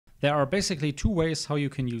There are basically two ways how you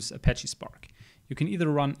can use Apache Spark. You can either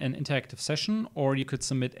run an interactive session, or you could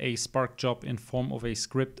submit a Spark job in form of a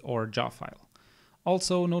script or jar file.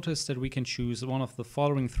 Also, notice that we can choose one of the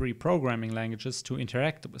following three programming languages to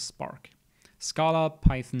interact with Spark: Scala,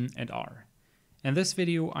 Python, and R. In this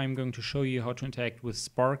video, I'm going to show you how to interact with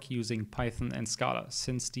Spark using Python and Scala,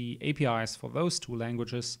 since the APIs for those two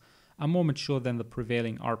languages are more mature than the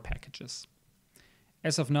prevailing R packages.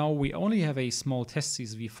 As of now, we only have a small test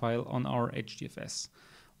CSV file on our HDFS.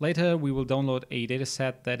 Later, we will download a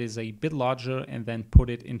dataset that is a bit larger and then put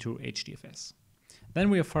it into HDFS. Then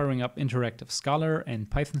we are firing up interactive Scala and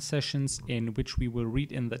Python sessions in which we will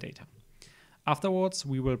read in the data. Afterwards,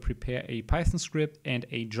 we will prepare a Python script and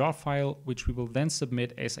a jar file, which we will then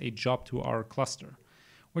submit as a job to our cluster,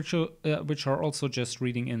 which are also just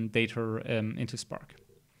reading in data into Spark.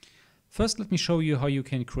 First, let me show you how you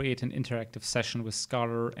can create an interactive session with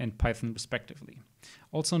Scala and Python respectively.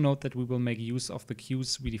 Also note that we will make use of the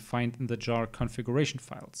queues we defined in the jar configuration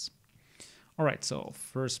files. Alright, so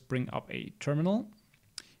first bring up a terminal.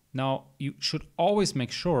 Now, you should always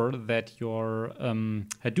make sure that your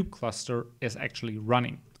Hadoop cluster is actually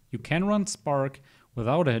running. You can run Spark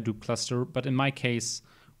without a Hadoop cluster, but in my case,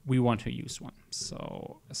 we want to use one.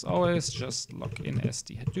 So, as always, just log in as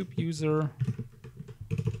the Hadoop user.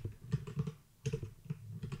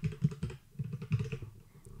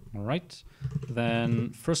 All right,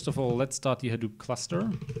 then first of all, let's start the Hadoop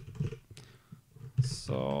cluster.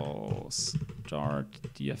 So start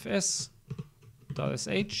dfs.sh.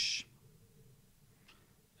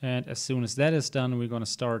 And as soon as that is done, we're going to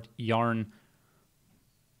start yarn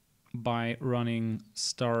by running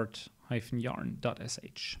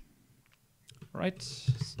start-yarn.sh. All right,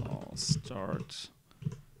 so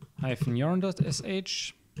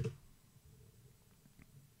start-yarn.sh.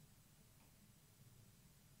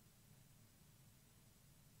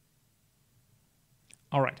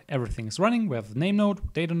 All right, everything is running. We have the name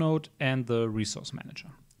node, data node, and the resource manager.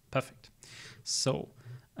 Perfect. So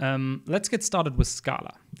let's get started with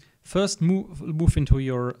Scala. First, move into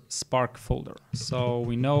your Spark folder. So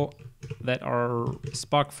we know that our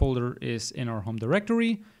Spark folder is in our home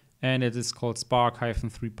directory, and it is called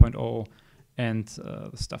Spark-3.0 and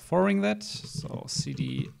the stuff following that. So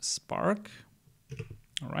cd Spark.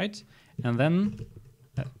 All right, and then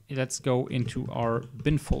let's go into our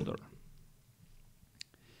bin folder.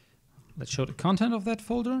 Let's show the content of that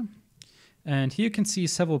folder. And here you can see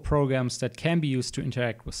several programs that can be used to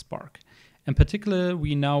interact with Spark. In particular,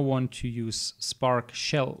 we now want to use Spark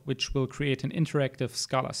Shell, which will create an interactive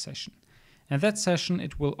Scala session. In that session,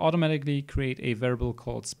 it will automatically create a variable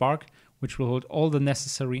called Spark, which will hold all the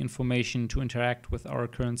necessary information to interact with our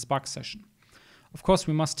current Spark session. Of course,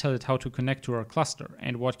 we must tell it how to connect to our cluster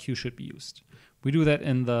and what queue should be used. We do that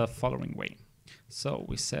in the following way. So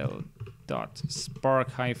we say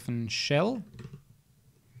 .spark-shell.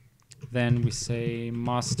 Then we say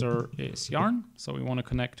master is yarn. So we want to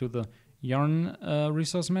connect to the yarn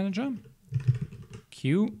resource manager.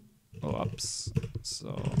 Queue,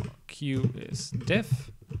 so queue is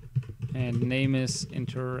def, and name is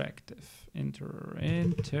interactive.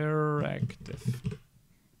 Interactive.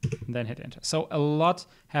 And then hit enter. So a lot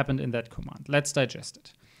happened in that command. Let's digest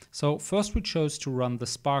it. So first we chose to run the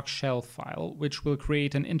Spark shell file, which will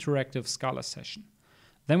create an interactive Scala session.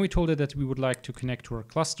 Then we told it that we would like to connect to our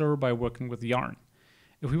cluster by working with yarn.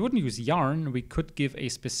 If we wouldn't use yarn, we could give a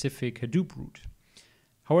specific Hadoop root.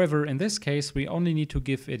 However, in this case, we only need to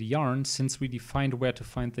give it yarn since we defined where to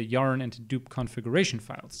find the yarn and Hadoop configuration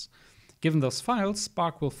files. Given those files,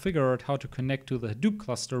 Spark will figure out how to connect to the Hadoop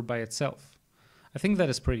cluster by itself. I think that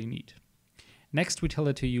is pretty neat. Next, we tell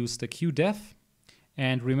it to use the queue def.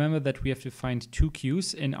 And remember that we have to find two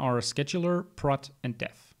queues in our scheduler, prot, and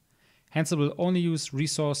def. Hence, it will only use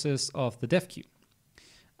resources of the def queue.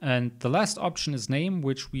 And the last option is name,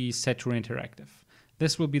 which we set to interactive.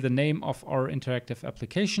 This will be the name of our interactive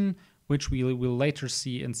application, which we will later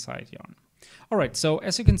see inside yarn. All right, so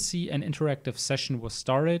as you can see, an interactive session was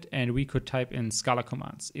started, and we could type in Scala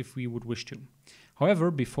commands if we would wish to. However,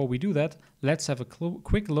 before we do that, let's have a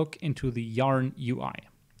quick look into the yarn UI.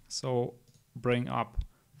 So bring up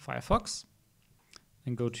Firefox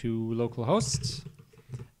and go to localhost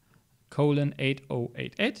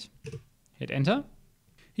 :8088, hit enter.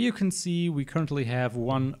 Here you can see we currently have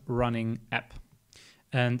one running app.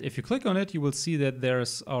 And if you click on it, you will see that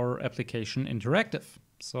there's our application interactive.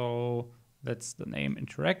 So that's the name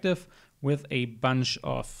interactive with a bunch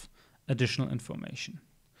of additional information.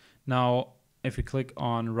 Now, if we click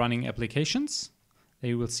on running applications, there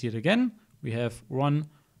you will see it again. We have one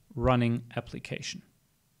running application.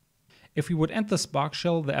 If we would end the Spark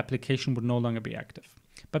shell, the application would no longer be active.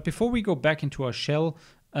 But before we go back into our shell,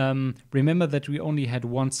 remember that we only had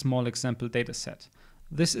one small example data set.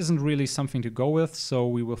 This isn't really something to go with, so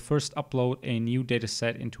we will first upload a new data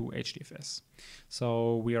set into HDFS.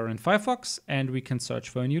 So we are in Firefox and we can search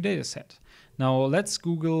for a new data set. Now let's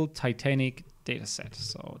Google Titanic dataset.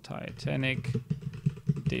 So Titanic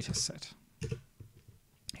dataset.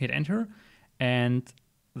 Hit enter, and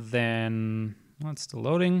then it's still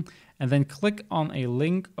loading, and then click on a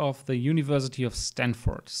link of the University of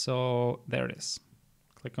Stanford. So there it is.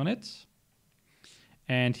 Click on it.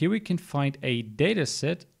 And here we can find a data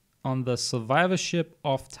set on the survivorship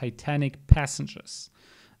of Titanic passengers.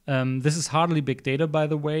 This is hardly big data, by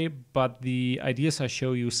the way, but the ideas I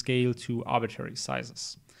show you scale to arbitrary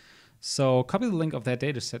sizes. So copy the link of that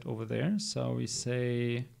data set over there. So we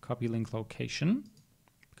say copy link location,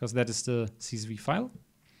 because that is the CSV file.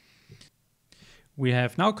 We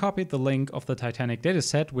have now copied the link of the Titanic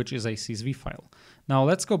dataset, which is a CSV file. Now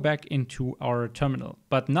let's go back into our terminal,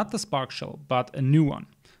 but not the Spark shell, but a new one.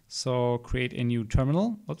 So create a new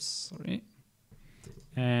terminal. Oops, sorry.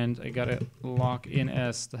 And I gotta log in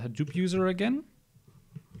as the Hadoop user again.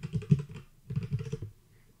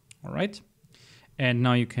 All right. And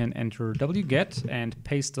now you can enter wget and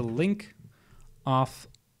paste the link of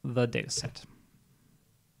the dataset.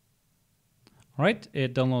 All right,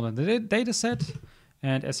 it downloaded the dataset,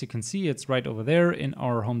 and as you can see, it's right over there in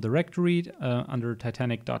our home directory under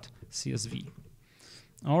titanic.csv.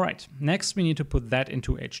 All right, next we need to put that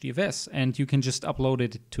into HDFS, and you can just upload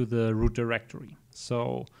it to the root directory.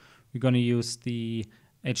 So we're going to use the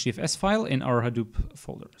HDFS file in our Hadoop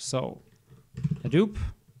folder. So Hadoop,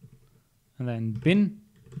 and then bin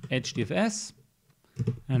HDFS,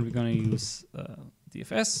 and we're going to use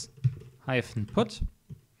DFS -put.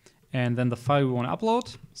 And then the file we want to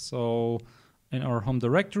upload. So in our home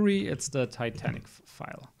directory, it's the Titanic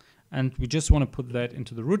file. And we just want to put that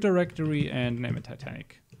into the root directory and name it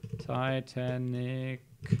Titanic.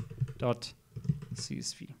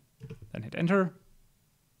 Titanic.csv. Then hit enter.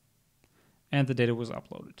 And the data was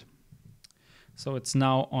uploaded. So it's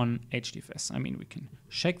now on HDFS. I mean, we can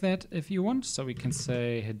check that if you want. So we can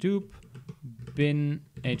say Hadoop bin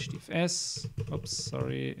HDFS. Oops,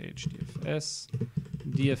 sorry, HDFS.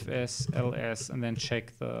 DFS, ls, and then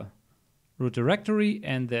check the root directory,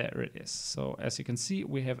 and there it is. So as you can see,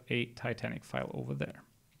 we have a Titanic file over there.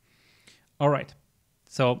 All right,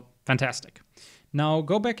 so fantastic. Now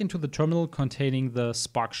go back into the terminal containing the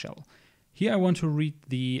Spark shell. Here I want to read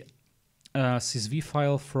the CSV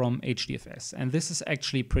file from HDFS, and this is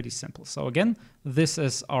actually pretty simple. So again, this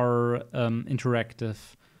is our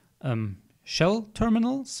interactive shell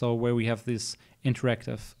terminal, so where we have this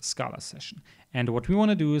interactive Scala session. And what we want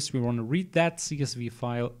to do is we want to read that CSV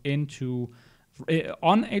file into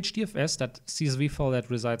on HDFS, that CSV file that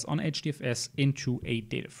resides on HDFS, into a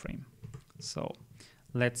data frame. So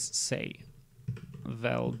let's say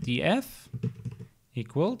val df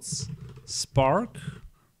equals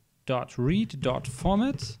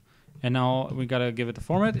spark.read.format, and now we gotta give it a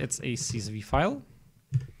format. It's a CSV file.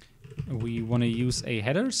 We want to use a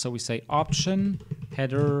header, so we say option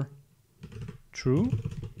header true.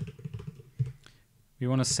 We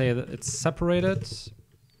want to say that it's separated.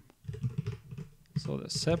 So the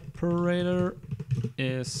separator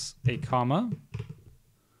is a comma.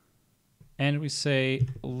 And we say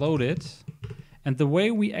loaded. And the way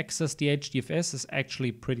we access the HDFS is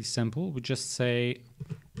actually pretty simple. We just say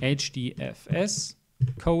HDFS :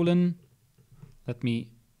 let me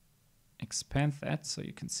expand that so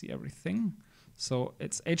you can see everything. So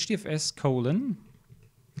it's HDFS : //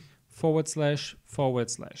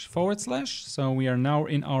 So we are now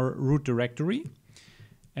in our root directory.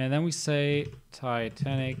 And then we say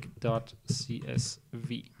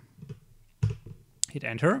titanic.csv. Hit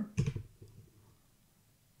enter.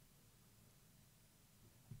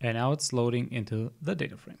 And now it's loading into the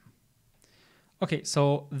data frame. Okay,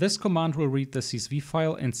 so this command will read the CSV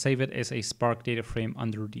file and save it as a Spark data frame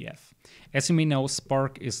under df. As you may know,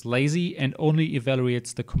 Spark is lazy and only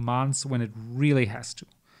evaluates the commands when it really has to.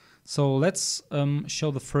 So let's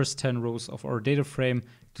show the first 10 rows of our data frame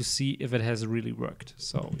to see if it has really worked.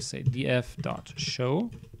 So we say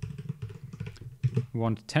df.show. We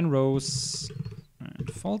want 10 rows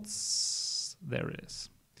and false. There it is.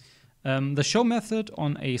 The show method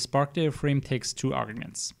on a Spark data frame takes 2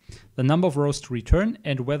 arguments: the number of rows to return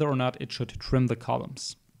and whether or not it should trim the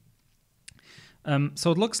columns.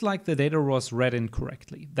 So it looks like the data was read in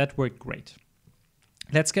correctly. That worked great.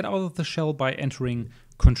 Let's get out of the shell by entering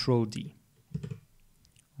Control D.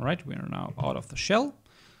 All right, we are now out of the shell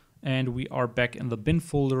and we are back in the bin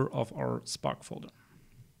folder of our Spark folder.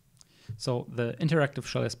 So the interactive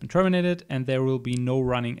shell has been terminated and there will be no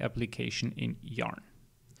running application in Yarn.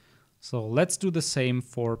 So let's do the same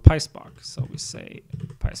for PySpark. So we say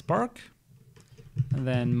PySpark, and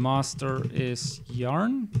then master is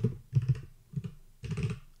Yarn,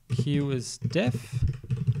 Q is def,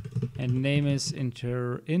 and name is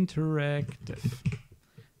interactive.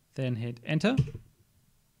 Then hit enter.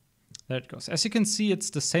 There it goes. As you can see, it's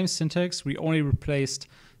the same syntax. We only replaced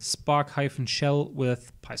spark-shell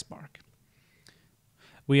with PySpark.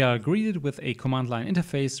 We are greeted with a command line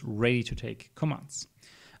interface ready to take commands.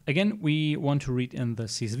 Again, we want to read in the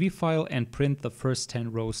CSV file and print the first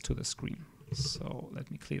 10 rows to the screen. So let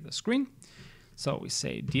me clear the screen. So we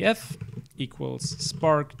say df equals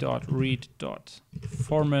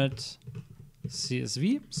spark.read.format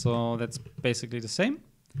CSV. So that's basically the same.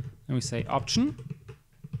 And we say option,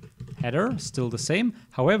 header, still the same.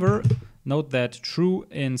 However, note that true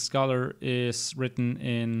in Scala is written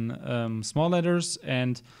in small letters,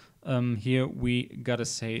 and here we gotta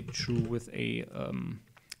say true with a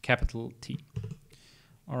capital T.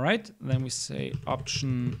 All right, then we say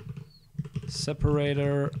option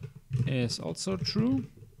separator is also true.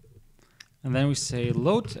 And then we say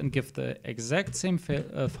load and give the exact same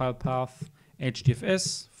file path,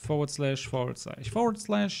 HDFS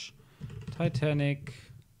 //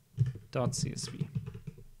 Titanic.csv.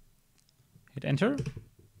 Hit enter.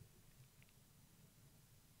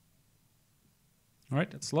 All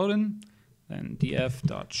right, it's loading. Then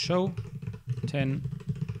df.show 10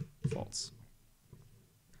 false.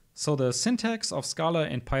 So the syntax of Scala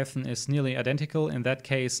and Python is nearly identical in that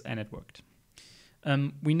case, and it worked.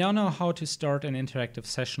 We now know how to start an interactive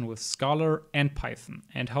session with Scala and Python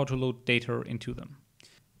and how to load data into them.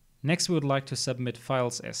 Next, we would like to submit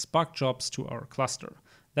files as Spark jobs to our cluster.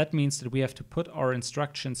 That means that we have to put our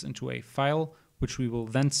instructions into a file, which we will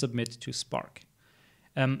then submit to Spark.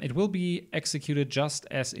 It will be executed just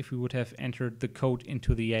as if we would have entered the code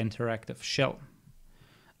into the interactive shell.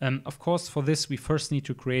 Of course, for this, we first need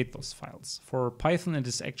to create those files. For Python, it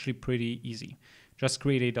is actually pretty easy. Just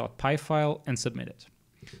create a .py file and submit it.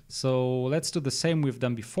 So let's do the same we've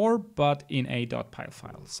done before, but in a .py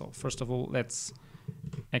file. So first of all, let's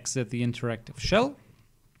exit the interactive shell.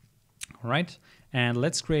 All right, and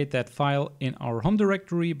let's create that file in our home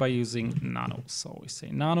directory by using nano. So we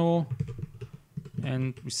say nano,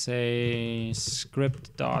 and we say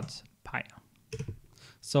script.py.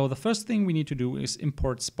 So the first thing we need to do is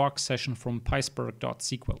import Spark session from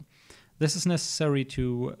pyspark.sql. This is necessary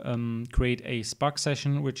to create a Spark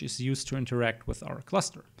session which is used to interact with our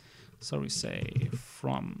cluster. So we say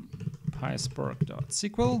from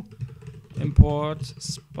pyspark.sql import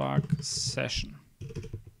Spark session.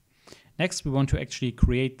 Next, we want to actually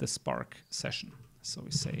create the Spark session. So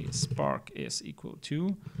we say Spark is equal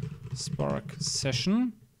to Spark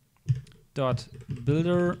session dot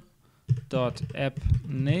builder dot app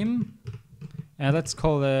name, and let's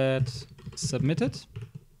call that submitted.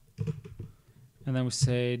 And then we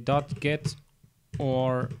say dot get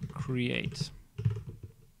or create.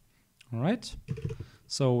 All right.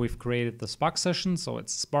 So we've created the Spark session. So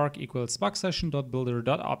it's Spark equals Spark session dot builder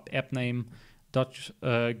dot app name dot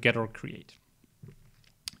get or create.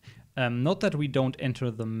 Note that we don't enter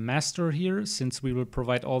the master here, since we will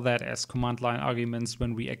provide all that as command line arguments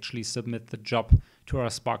when we actually submit the job to our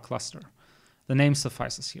Spark cluster. The name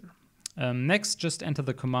suffices here. Next, just enter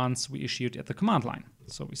the commands we issued at the command line.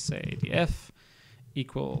 So we say df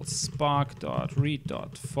equals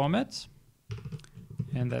spark.read.format,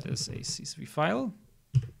 and that is a CSV file.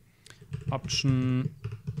 Option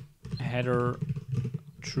header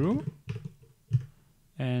true,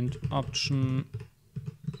 and option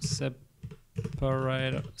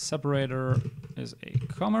separator is a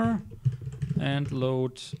comma, and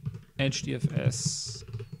load HDFS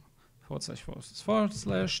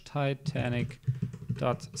 //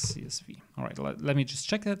 Titanic.csv. All right, let me just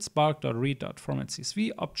check that. Spark.read.format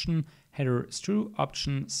CSV, option header is true,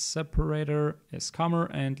 option separator is comma,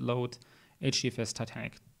 and load HDFS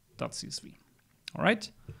Titanic.csv. All right.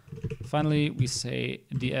 Finally, we say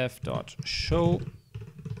df.show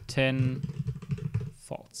 10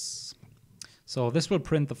 false. So this will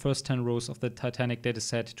print the first 10 rows of the Titanic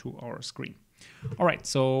dataset to our screen. All right,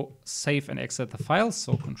 so save and exit the file.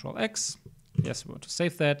 So Control X. Yes, we want to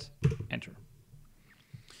save that. Enter.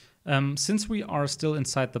 Since we are still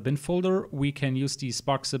inside the bin folder, we can use the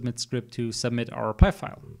Spark submit script to submit our Py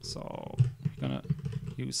file. So we're gonna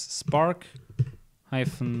use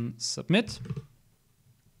Spark-submit,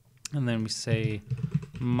 and then we say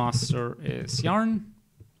master is yarn.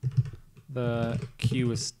 The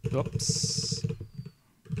Q is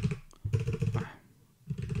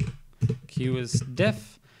Q is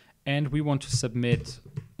def, and we want to submit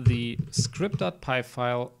the script.py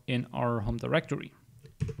file in our home directory.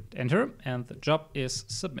 Enter, and the job is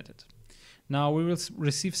submitted. Now we will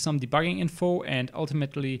receive some debugging info, and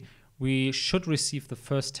ultimately we should receive the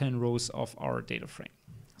first 10 rows of our data frame.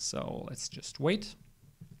 So let's just wait.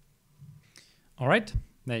 All right,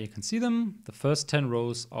 there you can see them, the first 10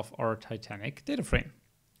 rows of our Titanic data frame.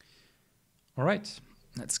 All right,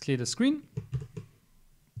 let's clear the screen.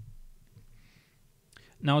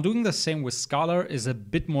 Now doing the same with Scala is a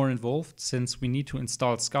bit more involved, since we need to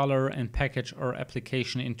install Scala and package our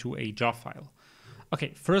application into a jar file.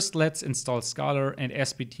 Okay, first let's install Scala and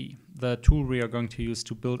SBT, the tool we are going to use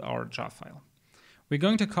to build our jar file. We're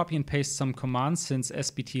going to copy and paste some commands, since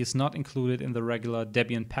SBT is not included in the regular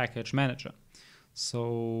Debian package manager.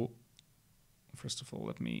 So first of all,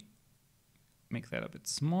 let me make that a bit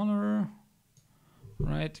smaller.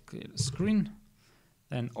 Right, clear the screen.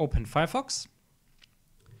 Then open Firefox.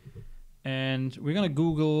 And we're gonna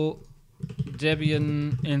Google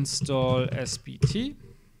Debian install SBT.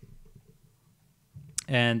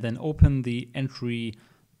 And then open the entry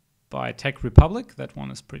by Tech Republic. That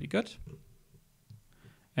one is pretty good.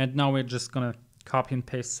 And now we're just gonna copy and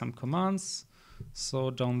paste some commands.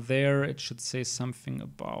 So down there, it should say something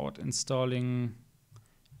about installing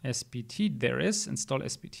SBT. There is install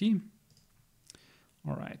SBT.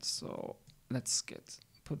 All right, so let's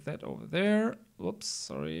put that over there. Whoops,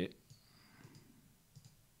 sorry.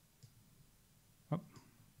 Oh.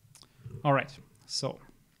 All right, so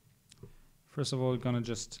first of all, we're gonna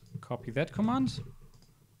just copy that command,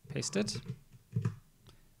 paste it.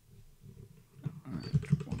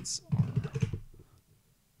 And once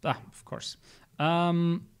of course.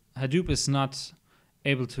 Hadoop is not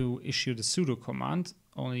able to issue the pseudo command.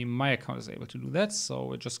 Only my account is able to do that. So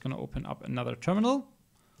we're just going to open up another terminal.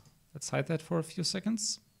 Let's hide that for a few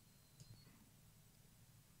seconds.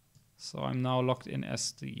 So I'm now logged in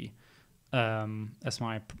as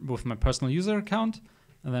with my personal user account,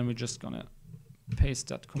 and then we're just going to paste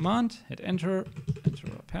that command, hit enter, enter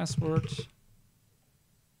a password.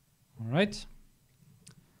 All right.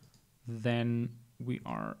 Then we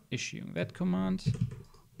are issuing that command.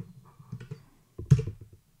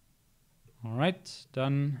 All right,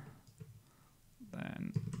 done.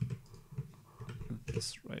 Then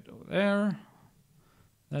this right over there.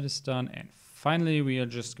 That is done. And finally, we are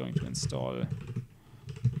just going to install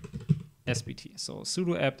SBT. So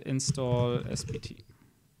sudo apt install SBT.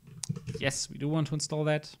 Yes, we do want to install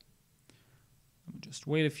that. Let me just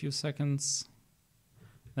wait a few seconds.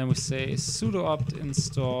 Then we say sudo apt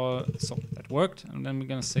install, so that worked. And then we're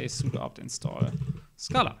gonna say sudo apt install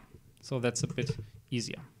Scala. So that's a bit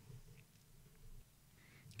easier.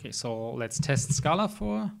 Okay, so let's test Scala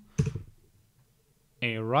for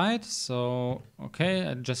a write. So, okay,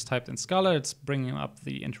 I just typed in Scala. It's bringing up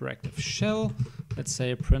the interactive shell. Let's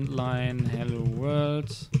say print line hello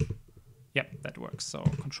world. Yep, that works. So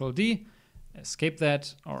Control D, escape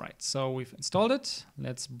that. All right, so we've installed it.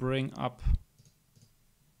 Let's bring up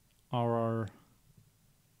our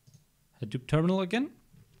Hadoop terminal again.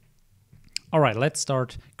 All right, let's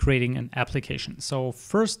start creating an application. So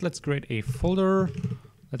first, let's create a folder.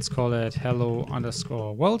 Let's call it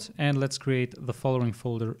hello_world, and let's create the following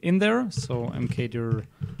folder in there. So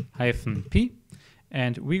mkdir-p,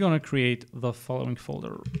 and we're gonna create the following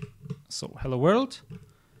folder. So hello world,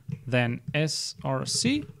 then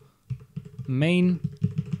src main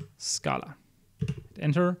Scala. Hit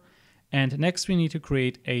enter. And next we need to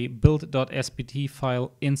create a build.sbt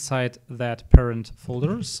file inside that parent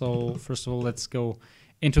folder. So first of all, let's go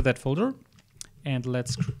into that folder and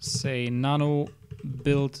let's say nano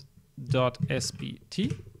build.sbt.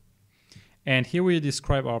 And here we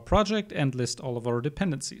describe our project and list all of our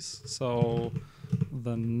dependencies. So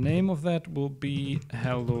the name of that will be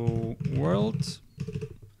hello world.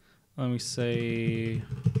 And we say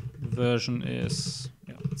version is,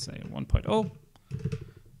 let's say 1.0.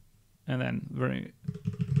 And then very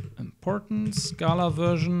important, Scala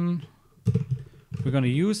version we're going to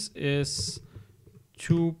use is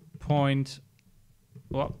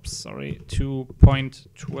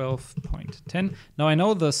 2.12.10. Now I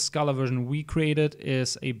know the Scala version we created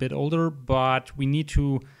is a bit older, but we need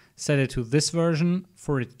to set it to this version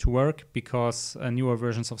for it to work, because newer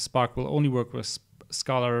versions of Spark will only work with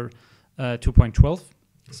Scala 2.12.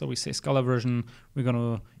 So we say Scala version we're going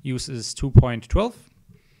to use is 2.12.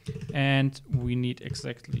 And we need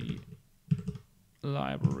exactly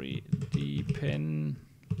library depend.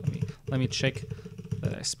 Let me check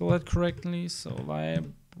that I spell it correctly. So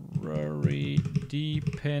library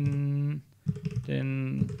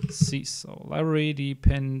dependencies. So library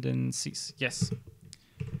dependencies. Yes.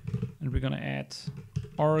 And we're gonna add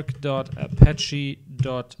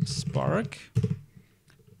org.apache.spark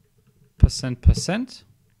 %%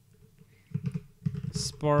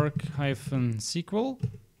 spark-SQL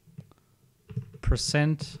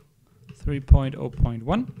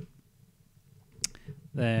 %3.0.1,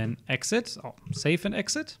 then exit, save and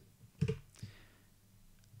exit.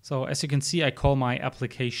 So as you can see, I call my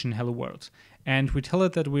application Hello World, and we tell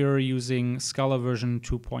it that we're using Scala version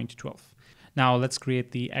 2.12. Now let's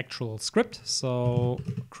create the actual script. So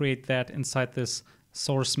create that inside this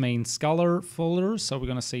source main Scala folder. So we're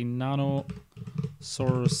gonna say nano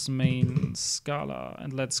source main Scala,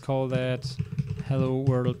 and let's call that hello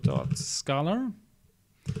world.scala.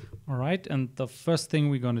 All right, and the first thing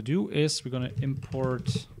we're gonna do is we're gonna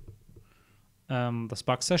import the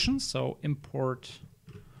Spark session. So import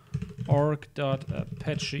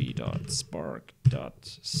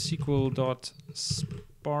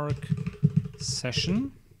org.apache.spark.sql.spark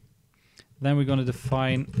session. Then we're going to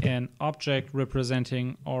define an object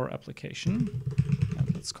representing our application,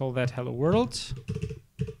 and let's call that hello world.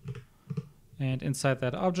 And inside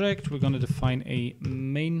that object we're going to define a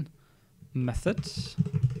main method.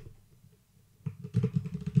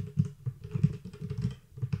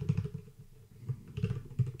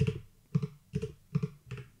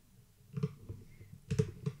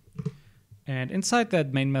 And inside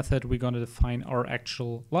that main method, we're going to define our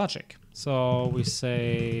actual logic. So we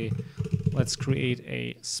say, let's create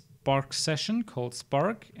a Spark session called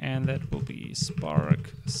Spark, and that will be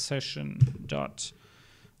Spark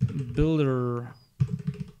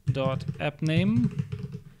session.builder.appName,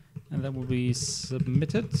 and that will be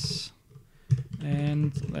submitted.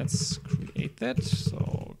 And let's create that.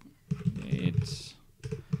 So create.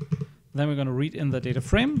 Then we're going to read in the data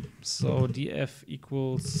frame. So df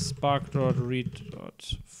equals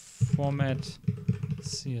spark.read.format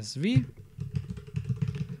CSV.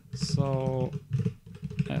 So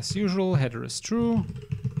as usual, header is true.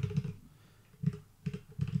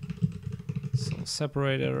 So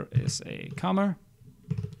separator is a comma.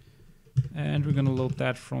 And we're going to load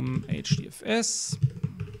that from HDFS.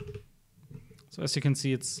 So as you can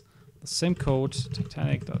see, it's the same code,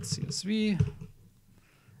 titanic.csv.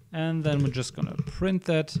 And then we're just going to print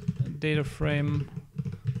that data frame,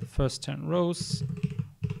 the first 10 rows.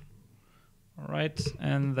 All right,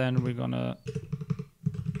 and then we're going to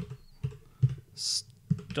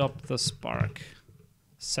stop the Spark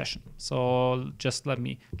session. So just let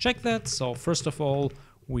me check that. So first of all,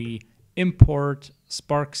 we import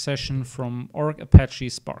Spark session from org Apache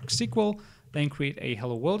Spark SQL, then create a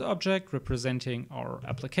hello world object representing our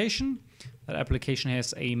application. That application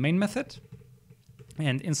has a main method.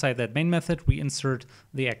 And inside that main method, we insert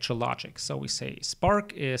the actual logic. So we say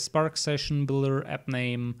Spark is Spark session builder app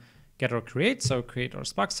name get or create. So create our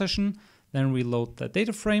Spark session. Then we load the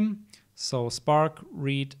data frame. So Spark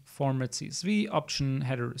read format CSV option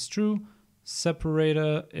header is true.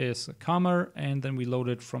 Separator is a comma, and then we load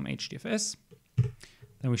it from HDFS.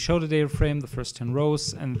 Then we show the data frame, the first 10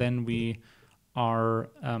 rows, and then we are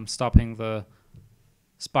stopping the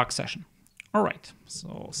Spark session. All right,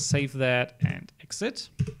 so save that and exit.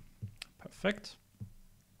 Perfect.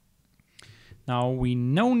 Now we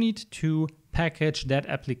now need to package that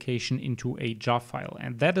application into a jar file,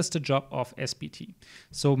 and that is the job of SBT.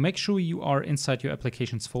 So make sure you are inside your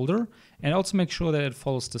applications folder, and also make sure that it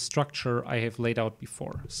follows the structure I have laid out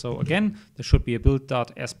before. So again, there should be a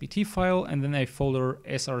build.sbt file, and then a folder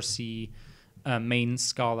src main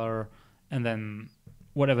Scala, and then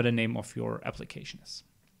whatever the name of your application is.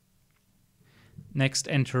 Next,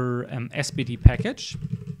 enter SBT package.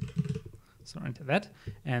 So enter that,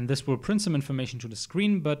 and this will print some information to the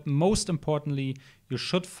screen, but most importantly, you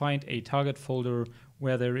should find a target folder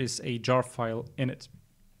where there is a jar file in it.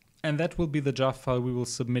 And that will be the jar file we will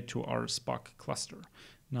submit to our Spark cluster.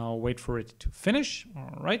 Now wait for it to finish.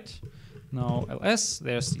 All right. Now ls,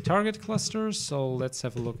 there's the target cluster. So let's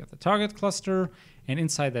have a look at the target cluster. And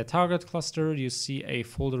inside that target cluster, you see a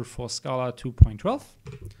folder for Scala 2.12.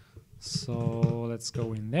 So let's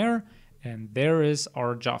go in there, and there is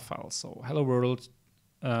our jar file. So hello world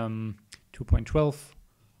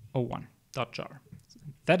 2.12.01.jar.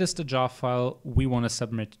 That is the jar file we want to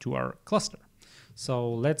submit to our cluster.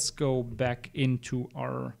 So let's go back into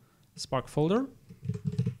our Spark folder.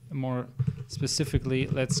 More specifically,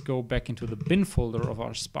 let's go back into the bin folder of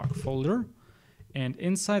our Spark folder. And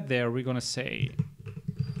inside there, we're going to say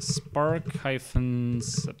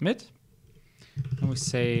spark-submit. And we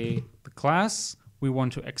say the class we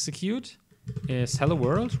want to execute is hello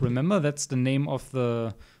world. Remember, that's the name of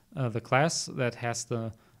the class that has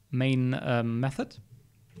the main method.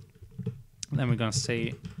 And then we're going to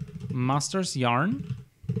say masters yarn.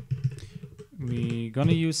 We're we're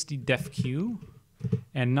gonna use the def queue,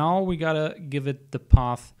 and now we gotta give it the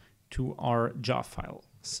path to our jar file.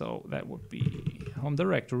 So that would be home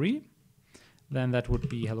directory, then that would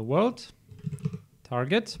be hello world,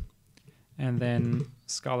 target, and then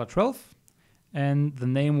Scala 12, and the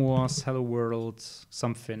name was hello world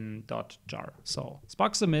something.jar. So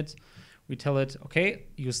Spark submit, we tell it, okay,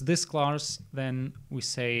 use this class, then we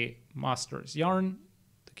say master is yarn,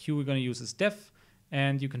 the queue we're gonna use is def,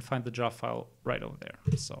 and you can find the jar file right over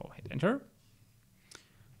there. So hit enter.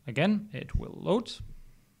 Again, it will load.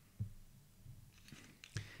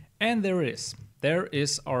 And there it is. There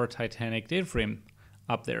is our Titanic data frame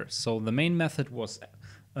up there. So the main method was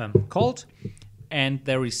called, and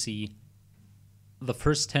there we see the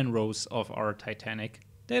first 10 rows of our Titanic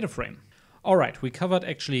data frame. All right, we covered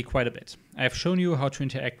actually quite a bit. I've shown you how to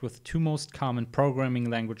interact with the two most common programming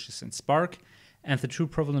languages in Spark and the two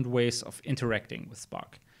prevalent ways of interacting with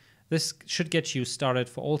Spark. This should get you started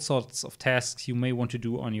for all sorts of tasks you may want to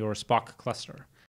do on your Spark cluster.